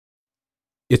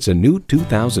It's a new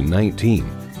 2019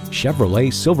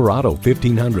 Chevrolet Silverado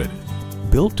 1500.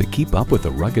 Built to keep up with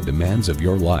the rugged demands of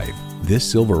your life, this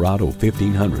Silverado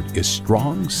 1500 is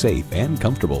strong, safe, and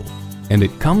comfortable. And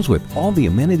it comes with all the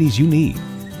amenities you need.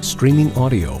 Streaming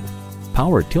audio,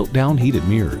 power tilt-down heated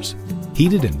mirrors,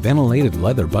 heated and ventilated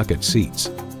leather bucket seats,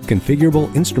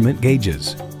 configurable instrument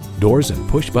gauges, doors and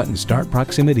push-button start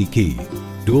proximity key,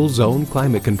 dual-zone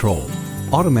climate control,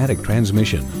 automatic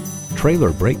transmission,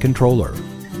 trailer brake controller,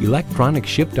 electronic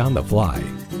shift on the fly,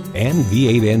 and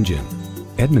V8 engine.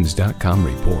 Edmunds.com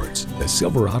reports the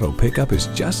Silverado pickup is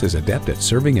just as adept at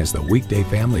serving as the weekday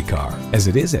family car as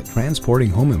it is at transporting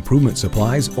home improvement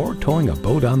supplies or towing a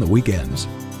boat on the weekends.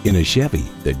 In a Chevy,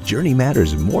 the journey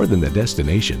matters more than the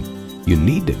destination. You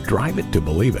need to drive it to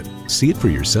believe it. See it for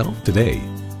yourself today.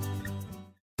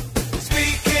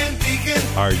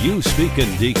 Are you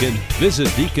speaking Deacon?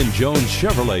 Visit Deacon Jones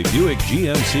Chevrolet Buick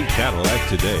GMC Cadillac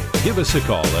today. Give us a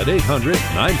call at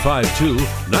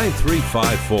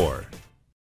 800-952-9354.